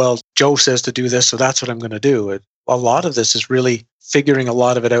 oh, well, Joe says to do this, so that's what I'm going to do. A lot of this is really figuring a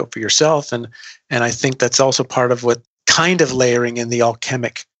lot of it out for yourself. And I think that's also part of what kind of layering in the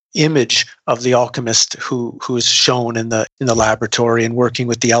alchemic image of the alchemist who is shown in the laboratory and working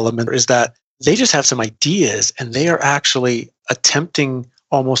with the element, is that they just have some ideas and they are actually attempting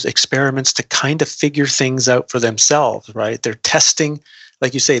almost experiments to kind of figure things out for themselves, right? They're testing,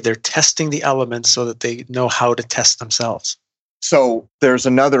 like you say, they're testing the elements so that they know how to test themselves. So there's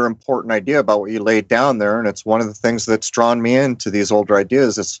another important idea about what you laid down there, and it's one of the things that's drawn me into these older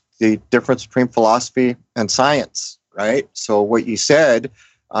ideas. It's the difference between philosophy and science, right? So what you said,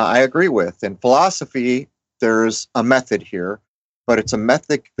 I agree with. In philosophy, there's a method here, but it's a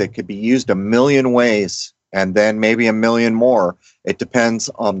method that could be used a million ways, and then maybe a million more. It depends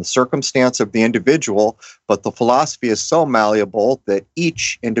on the circumstance of the individual, but the philosophy is so malleable that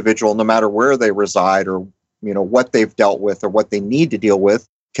each individual, no matter where they reside or what they've dealt with or what they need to deal with,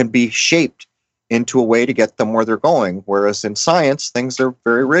 can be shaped into a way to get them where they're going. Whereas in science, things are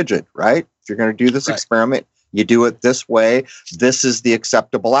very rigid, right? If you're going to do this experiment, you do it this way. This is the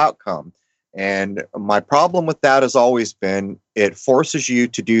acceptable outcome. And my problem with that has always been it forces you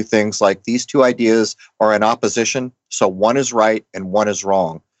to do things like these two ideas are in opposition, so one is right and one is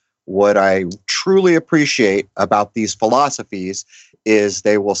wrong. What I truly appreciate about these philosophies is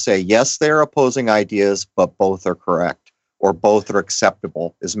they will say, yes, they're opposing ideas, but both are correct, or both are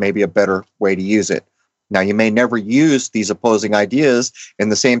acceptable is maybe a better way to use it. Now, you may never use these opposing ideas in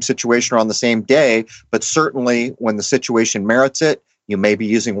the same situation or on the same day, but certainly when the situation merits it, you may be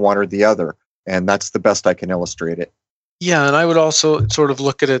using one or the other. And that's the best I can illustrate it. Yeah, and I would also sort of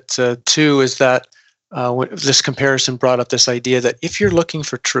look at it too, is that this comparison brought up this idea that if you're looking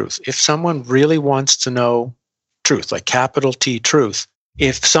for truth, if someone really wants to know truth, like capital T truth,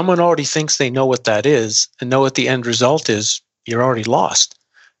 if someone already thinks they know what that is and know what the end result is, you're already lost.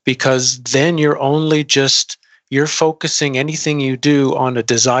 Because then you're focusing anything you do on a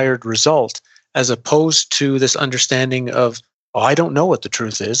desired result, as opposed to this understanding of, I don't know what the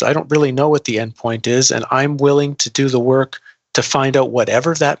truth is. I don't really know what the end point is, and I'm willing to do the work to find out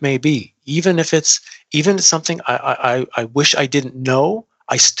whatever that may be. Even if it's something I wish I didn't know,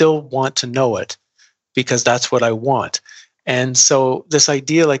 I still want to know it because that's what I want. And so this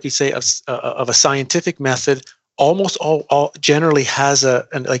idea, like you say, of a scientific method almost all generally has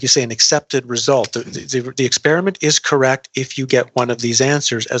like you say, an accepted result. The experiment is correct if you get one of these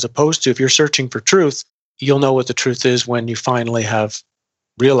answers, as opposed to if you're searching for truth, you'll know what the truth is when you finally have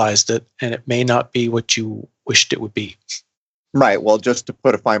realized it, and it may not be what you wished it would be. Right. Well, just to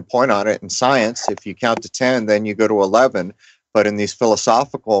put a fine point on it, in science, if you count to 10, then you go to 11. But in these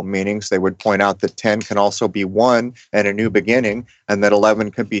philosophical meanings, they would point out that 10 can also be 1 and a new beginning, and that 11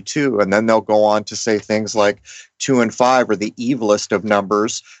 can be 2. And then they'll go on to say things like 2 and 5 are the evilest of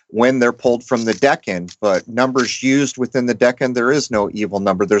numbers when they're pulled from the decan. But numbers used within the decan, there is no evil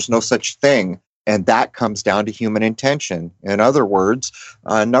number. There's no such thing. And that comes down to human intention. In other words,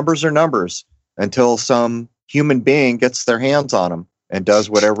 numbers are numbers until some human being gets their hands on them and does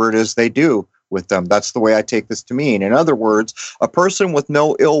whatever it is they do with them. That's the way I take this to mean. In other words, a person with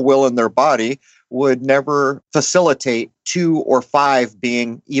no ill will in their body would never facilitate 2 or 5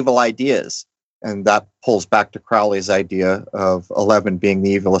 being evil ideas. And that pulls back to Crowley's idea of 11 being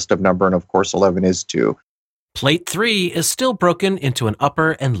the evilest of number. And of course, 11 is 2. Plate 3 is still broken into an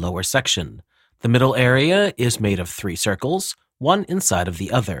upper and lower section. The middle area is made of 3 circles, one inside of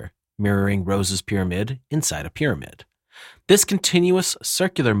the other, mirroring Rose's pyramid inside a pyramid. This continuous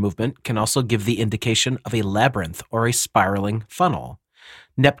circular movement can also give the indication of a labyrinth or a spiraling funnel.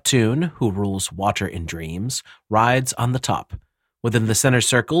 Neptune, who rules water in dreams, rides on the top. Within the center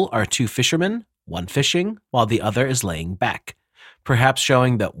circle are 2 fishermen, one fishing, while the other is laying back. perhaps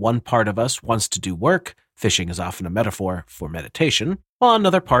showing that one part of us wants to do work, fishing is often a metaphor for meditation, while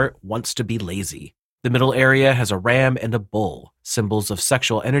another part wants to be lazy. The middle area has a ram and a bull, symbols of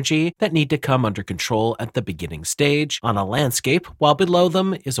sexual energy that need to come under control at the beginning stage on a landscape, while below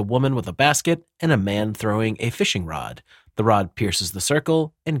them is a woman with a basket and a man throwing a fishing rod. The rod pierces the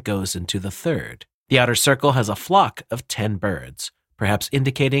circle and goes into the third. The outer circle has a flock of 10 birds, perhaps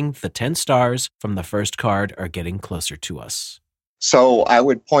indicating the 10 stars from the first card are getting closer to us. So I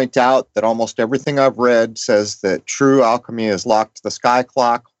would point out that almost everything I've read says that true alchemy is locked to the sky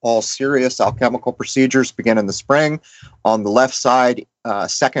clock. All serious alchemical procedures begin in the spring. On the left side,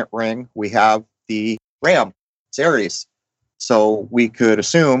 second ring, we have the ram. It's Aries. So we could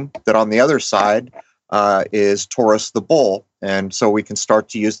assume that on the other side is Taurus the bull. And so we can start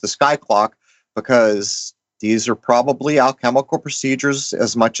to use the sky clock because these are probably alchemical procedures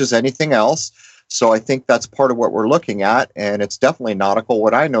as much as anything else. So I think that's part of what we're looking at, and it's definitely nautical.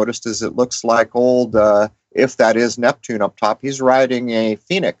 What I noticed is it looks like old, if that is Neptune up top, he's riding a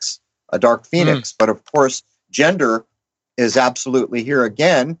phoenix, a dark phoenix. But of course, gender is absolutely here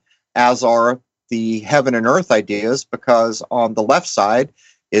again, as are the heaven and earth ideas, because on the left side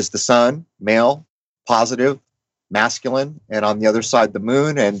is the sun, male, positive, masculine, and on the other side, the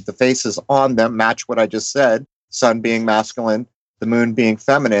moon, and the faces on them match what I just said, sun being masculine, the moon being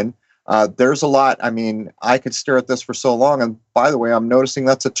feminine. There's a lot. I mean, I could stare at this for so long. And by the way, I'm noticing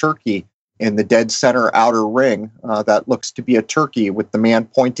that's a turkey in the dead center outer ring. That looks to be a turkey with the man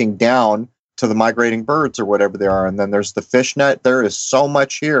pointing down to the migrating birds or whatever they are. And then there's the fishnet. There is so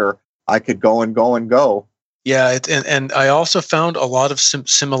much here. I could go and go and go. Yeah, and I also found a lot of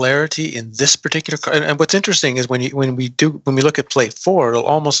similarity in this particular card. And what's interesting is when we look at plate 4, it'll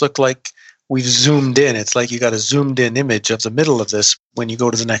almost look like we've zoomed in. It's like you got a zoomed in image of the middle of this when you go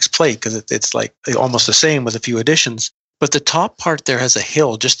to the next plate, because it's like almost the same with a few additions. But the top part there has a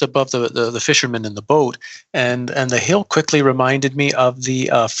hill just above the fisherman in the boat, and the hill quickly reminded me of the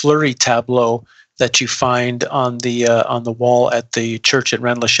Fleury tableau that you find on the wall at the church at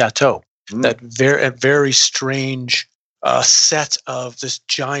Rennes-le-Château. That very strange set of this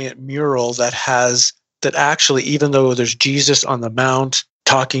giant mural that actually, even though there's Jesus on the mount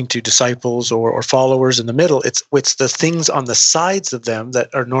talking to disciples or followers in the middle, it's the things on the sides of them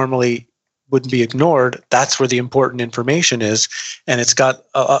that are normally wouldn't be ignored. That's where the important information is, and it's got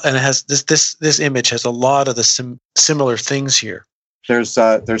and it has this image has a lot of the similar things here. There's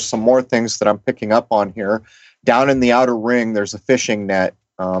some more things that I'm picking up on here. Down in the outer ring, there's a fishing net,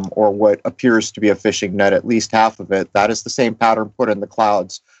 or what appears to be a fishing net, at least half of it. That is the same pattern put in the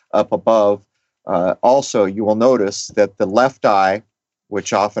clouds up above. Also, you will notice that the left eye,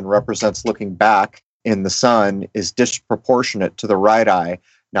 which often represents looking back in the sun, is disproportionate to the right eye.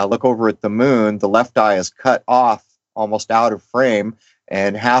 Now look over at the moon, the left eye is cut off, almost out of frame,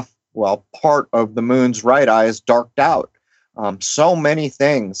 and part of the moon's right eye is darked out. So many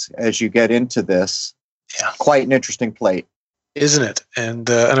things as you get into this. Yeah. Quite an interesting plate. Isn't it? And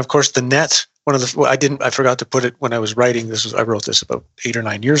of course the net, I forgot to put it when I was writing this. I wrote this about 8 or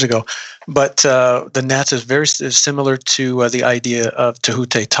 9 years ago, but the net is very similar to the idea of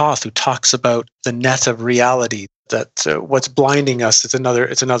Tehutse Thoth, who talks about the net of reality. That what's blinding us is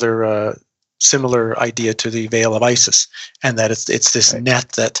another similar idea to the veil of Isis, and that it's this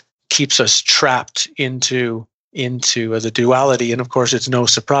net that keeps us trapped into the duality. And of course, it's no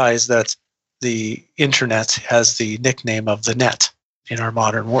surprise that the internet has the nickname of the net in our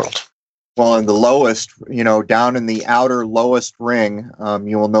modern world. Well, in the lowest, down in the outer lowest ring,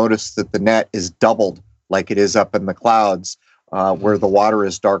 you will notice that the net is doubled like it is up in the clouds, where the water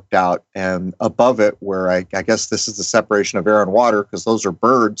is darked out. And above it, where I guess this is the separation of air and water, because those are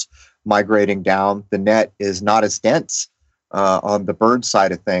birds migrating down, the net is not as dense on the bird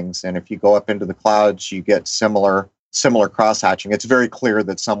side of things. And if you go up into the clouds, you get similar cross-hatching. It's very clear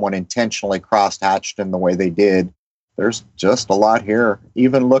that someone intentionally cross-hatched in the way they did. There's just a lot here.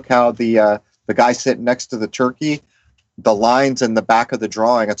 Even look how the guy sitting next to the turkey, the lines in the back of the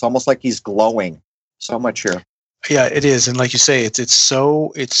drawing, it's almost like he's glowing. So much here. Yeah, it is. And like you say, it's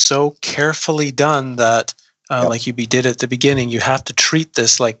so carefully done that like you did at the beginning, you have to treat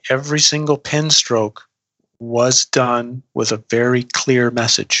this like every single pen stroke was done with a very clear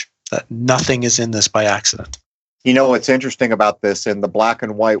message that nothing is in this by accident. What's interesting about this, in the black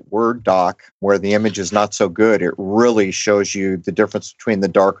and white Word doc, where the image is not so good, it really shows you the difference between the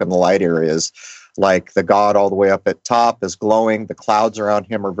dark and the light areas. Like the god all the way up at top is glowing. The clouds around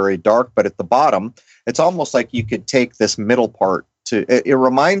him are very dark, but at the bottom, it's almost like you could take this middle part it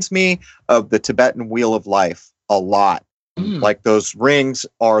reminds me of the Tibetan Wheel of Life a lot. Like those rings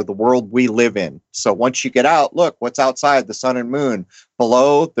are the world we live in. So once you get out, look, what's outside? The sun and moon.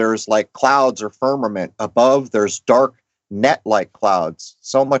 Below, there's like clouds or firmament. Above, there's dark net-like clouds.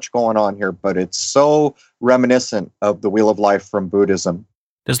 So much going on here, but it's so reminiscent of the Wheel of Life from Buddhism.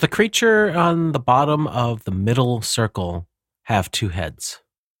 Does the creature on the bottom of the middle circle have two heads?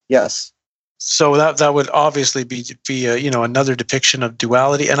 Yes. So that would obviously be another depiction of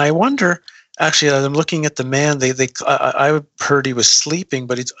duality. And I wonder, actually, as I'm looking at the man, I heard he was sleeping,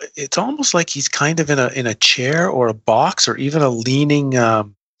 but it's almost like he's kind of in a chair or a box or even a leaning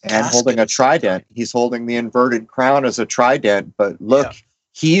and holding a trident. He's holding the inverted crown as a trident, but look,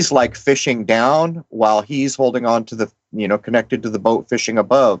 he's like fishing down while he's holding on to the, connected to the boat fishing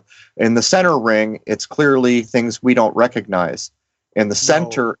above. In the center ring, it's clearly things we don't recognize. In the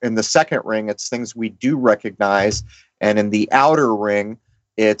center, in the second ring, it's things we do recognize. And in the outer ring,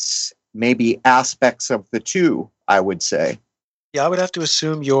 it's maybe aspects of the two, I would say. Yeah, I would have to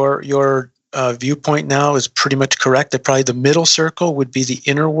assume your viewpoint now is pretty much correct. That probably the middle circle would be the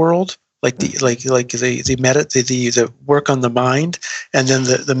inner world, like the work on the mind, and then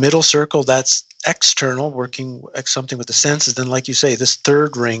the middle circle, that's external, working something with the senses. Then, like you say, this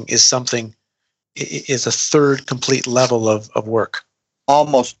third ring is a third complete level of work.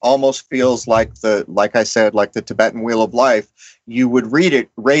 Almost feels like like I said, like the Tibetan Wheel of Life. You would read it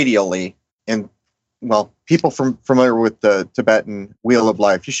radially, and people familiar with the Tibetan Wheel of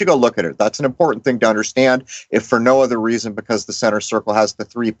Life, you should go look at it. That's an important thing to understand, if for no other reason, because the center circle has the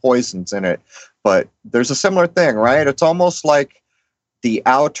 3 poisons in it. But there's a similar thing, right? It's almost like the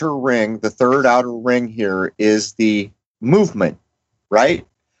outer ring, the third outer ring here, is the movement, right?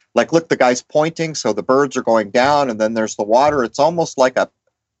 Like, look, the guy's pointing, so the birds are going down, and then there's the water. It's almost like a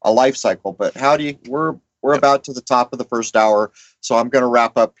life cycle. But we're about to the top of the first hour, so I'm going to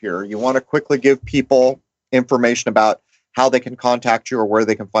wrap up here. You want to quickly give people information about how they can contact you or where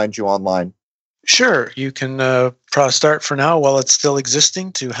they can find you online? Sure. You can start for now while it's still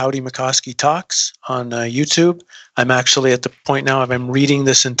existing to Howdy McCoskey Talks on YouTube. I'm actually at the point now I'm reading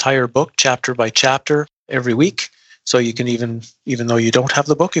this entire book chapter by chapter every week. So you can even though you don't have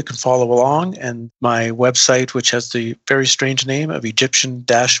the book, you can follow along. And my website, which has the very strange name of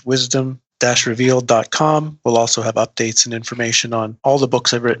Egyptian-wisdom-revealed.com, will also have updates and information on all the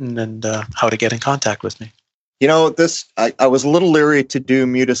books I've written and how to get in contact with me. I was a little leery to do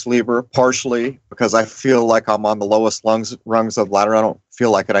Mutus Liber, partially because I feel like I'm on the lowest rungs of the ladder. I don't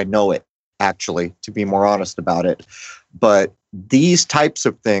feel like it. I know it, actually, to be more honest about it. But these types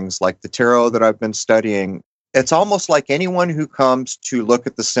of things, like the tarot that I've been studying, it's almost like anyone who comes to look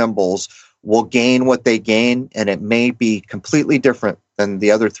at the symbols will gain what they gain, and it may be completely different than the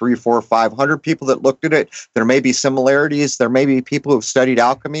other 300, 400, 500 people that looked at it. There may be similarities. There may be people who've studied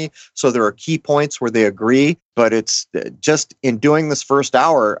alchemy, so there are key points where they agree. But it's just in doing this first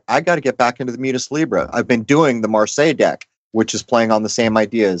hour, I got to get back into the Mutus Liber. I've been doing the Marseille deck, which is playing on the same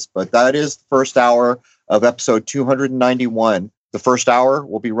ideas. But that is the first hour of episode 291. The first hour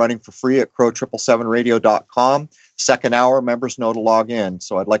will be running for free at crow777radio.com. Second hour, members know to log in.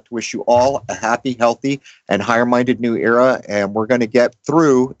 So I'd like to wish you all a happy, healthy, and higher-minded new era. And we're going to get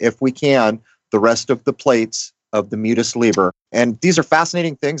through, if we can, the rest of the plates of the Mutus Liber. And these are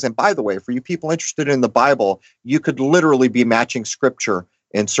fascinating things. And by the way, for you people interested in the Bible, you could literally be matching scripture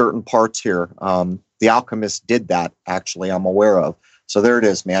in certain parts here. The alchemists did that, actually, I'm aware of. So there it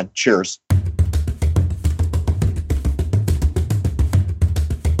is, man. Cheers.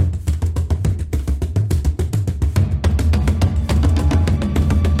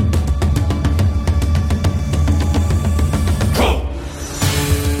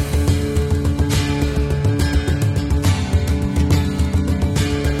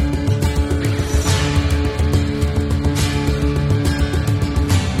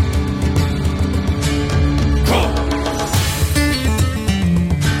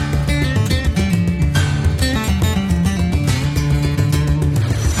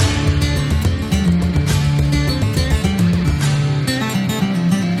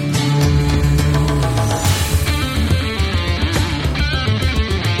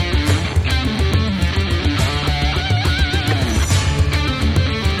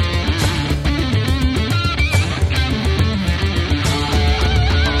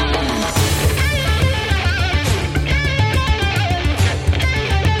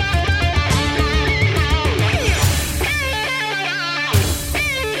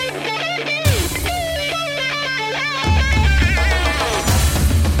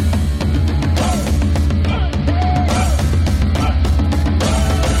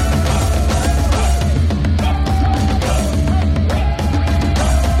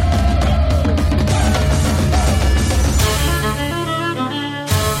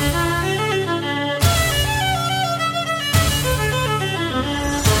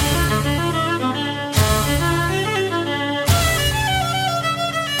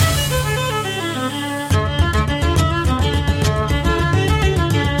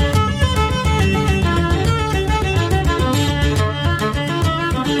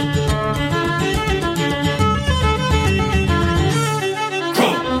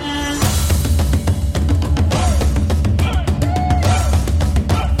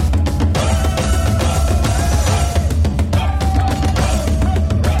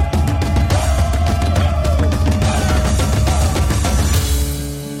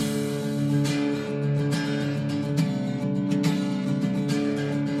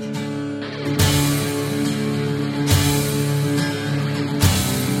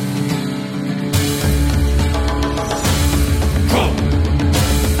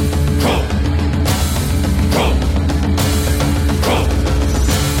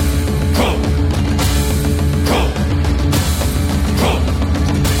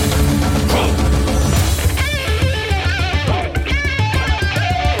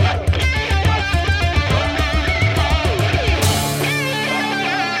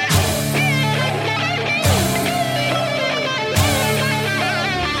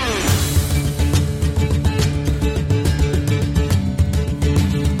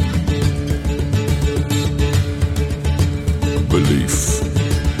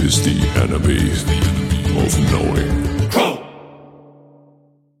 is the enemy of knowing.